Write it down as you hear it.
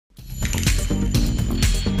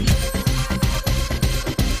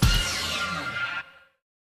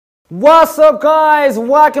What's up guys?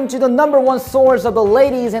 Welcome to the #1 source of the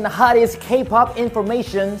latest and hottest K-pop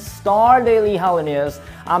information, Stardaily Hallyu News.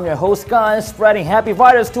 I'm your host Gun, spreading happy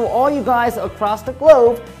vibes to all you guys across the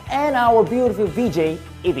globe and our beautiful VJ,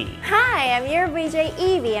 Evie. Hi, I'm your VJ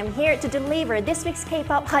Evie. I'm here to deliver this week's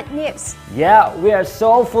K-pop hot news. Yeah, we are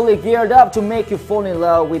so fully geared up to make you fall in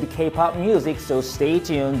love with K-pop music, so stay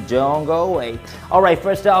tuned, don't go away. Alright,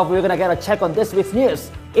 first off, we're gonna get a check on this week's news.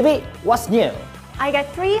 Evie, what's new? I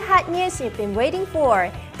got 3 hot news you've been waiting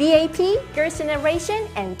for: B.A.P, Girls' Generation,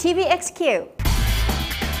 and TVXQ.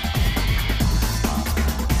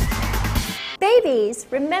 Babies,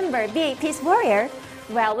 remember B.A.P's Warrior?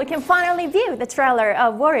 Well, we can finally view the trailer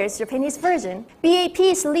of Warrior's Japanese version.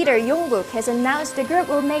 B.A.P's leader Yongguk has announced the group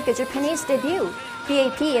will make a Japanese debut.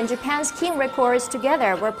 B.A.P and Japan's King Records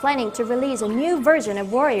together were planning to release a new version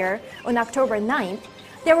of Warrior on October 9th.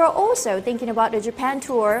 They were also thinking about the Japan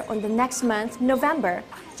tour on the next month, November.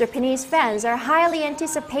 Japanese fans are highly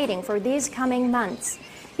anticipating for these coming months.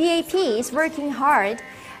 B.A.P is working hard.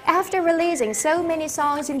 After releasing so many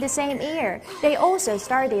songs in the same year, they also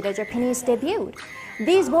started a Japanese debut.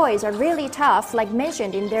 These boys are really tough, like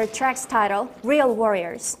mentioned in their track's title, Real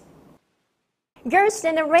Warriors. Girls'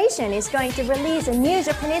 Generation is going to release a new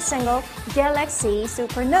Japanese single, Galaxy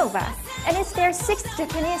Supernova, and it's their 6th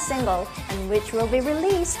Japanese single, and which will be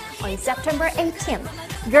released on September 18th.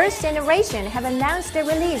 Girls' Generation have announced the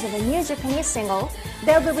release of a new Japanese single.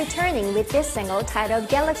 They'll be returning with this single titled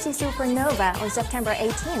Galaxy Supernova on September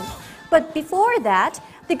 18th. But before that,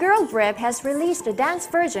 the girl group has released a dance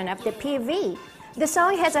version of the PV. The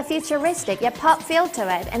song has a futuristic yet pop feel to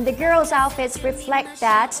it, and the girls' outfits reflect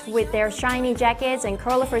that with their shiny jackets and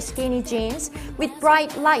colorful skinny jeans with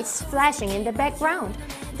bright lights flashing in the background.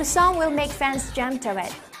 The song will make fans jump to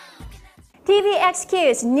it.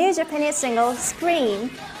 TVXQ's new Japanese single,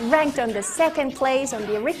 Scream, ranked on the 2nd place on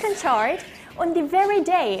the Oricon Chart on the very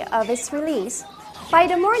day of its release. By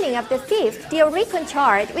the morning of the 5th, the Oricon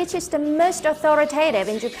Chart, which is the most authoritative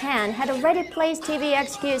in Japan, had already placed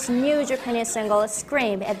TVXQ's new Japanese single,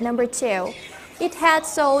 Scream, at number 2. It had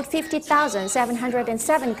sold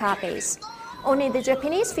 50,707 copies. Only the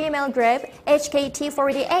Japanese female group,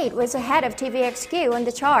 HKT48, was ahead of TVXQ on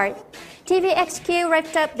the chart. TVXQ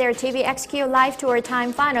wrapped up their TVXQ Live Tour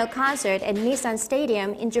Time Final concert at Nissan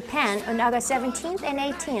Stadium in Japan on August 17th and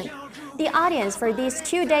 18th. The audience for these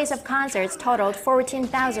 2 days of concerts totaled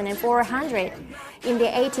 14,400. In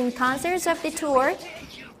the 18 concerts of the tour,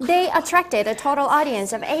 they attracted a total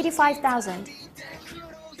audience of 85,000.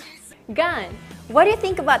 Gun, what do you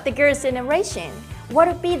think about the Girls' Generation? What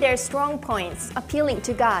would be their strong points appealing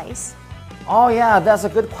to guys? Oh yeah, that's a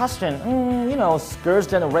good question. You know, Girls'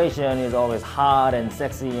 Generation is always hot and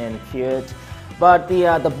sexy and cute. But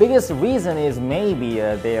the biggest reason is maybe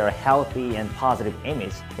their healthy and positive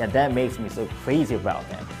image. Yeah, that makes me so crazy about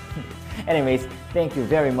them. Anyways, thank you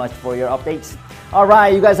very much for your updates.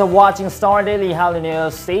 Alright, you guys are watching Stardaily Hallyu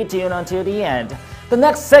News. Stay tuned until the end. The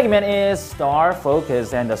next segment is Star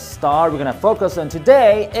Focus, and the star we're gonna focus on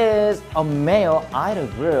today is a male idol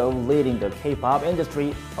group leading the K-pop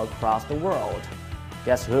industry across the world.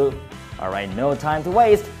 Guess who? Alright, no time to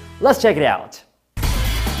waste. Let's check it out.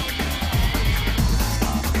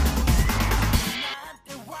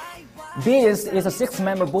 Beast is a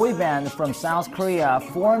 6-member boy band from South Korea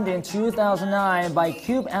formed in 2009 by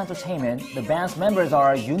Cube Entertainment. The band's members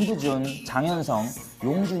are Yoon Jun, Jang Hyun-sung,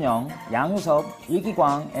 Yong Junyoung, Yang Yusop, Lee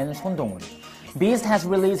Ki-kwang, and Son Dong-un. Beast has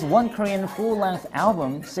released 1 Korean full-length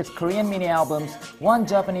album, 6 Korean mini-albums, 1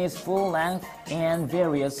 Japanese full-length, and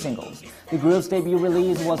various singles. The group's debut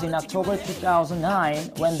release was in October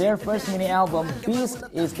 2009 when their first mini-album, Beast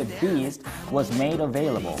is the Beast, was made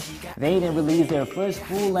available. They then released their first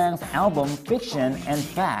full-length album, Fiction and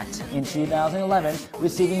Fact, in 2011,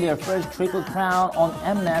 receiving their first Triple Crown on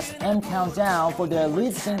Mnet's M Countdown for their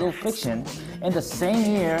lead single, Fiction. In the same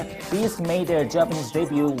year, Beast made their Japanese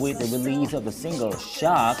debut with the release of the single,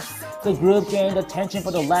 Shock. The group gained attention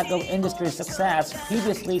for the lack of industry success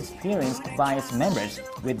previously experienced by its members,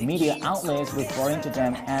 with media outlets referring to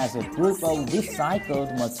them as a group of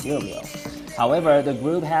recycled material. However, the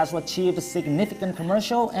group has achieved significant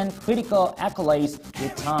commercial and critical accolades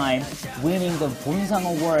with time, winning the Bunsang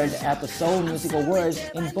Award at the Seoul Music Awards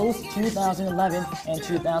in both 2011 and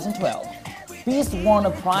 2012. Beast won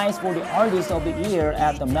a prize for the Artist of the Year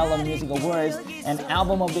at the Melon Music Awards and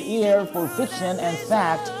Album of the Year for Fiction and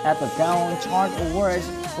Fact at the KEUN Chart Awards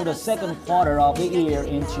for the 2nd quarter of the year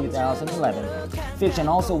in 2011. Fiction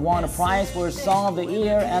also won a prize for Song of the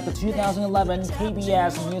Year at the 2011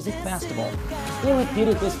 KBS Music Festival. They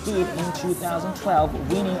repeated this feat in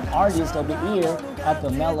 2012, winning Artist of the Year at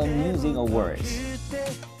the Melon Music Awards.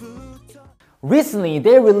 Recently,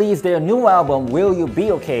 they released their new album, Will You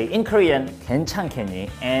Be Okay, in Korean, 괜찮겠니?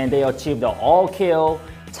 And they achieved the all-kill,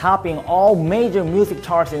 topping all major music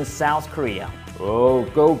charts in South Korea. Oh,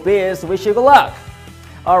 go Biz, wish you good luck!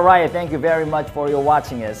 Alright, thank you very much for your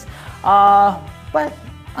watching us. But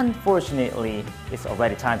unfortunately, it's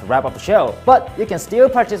already time to wrap up the show. But you can still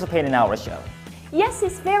participate in our show. Yes,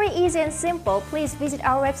 it's very easy and simple. Please visit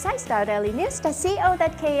our website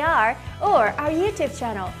stardailynews.co.kr or our YouTube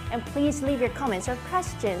channel, and please leave your comments or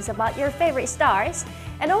questions about your favorite stars.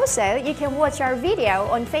 And also, you can watch our video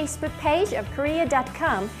on Facebook page of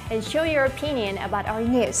korea.com and show your opinion about our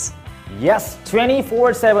news. Yes,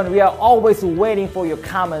 24/7, we are always waiting for your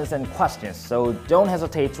comments and questions, so don't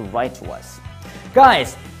hesitate to write to us.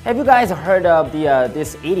 Guys, have you guys heard of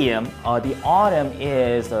this idiom? The autumn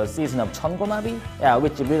is the season of 천고나비,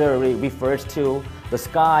 which literally refers to the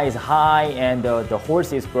sky is high and the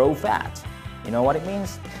horses grow fat. You know what it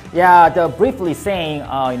means? Yeah, briefly saying,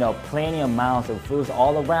 plenty amounts of foods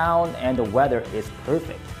all around and the weather is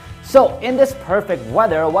perfect. So in this perfect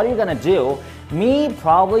weather, what are you gonna do? Me,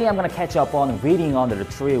 probably I'm gonna catch up on reading under the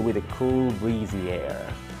tree with a cool breezy air.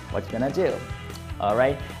 What you gonna do?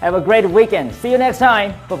 Alright, have a great weekend. See you next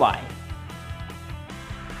time. Bye-bye.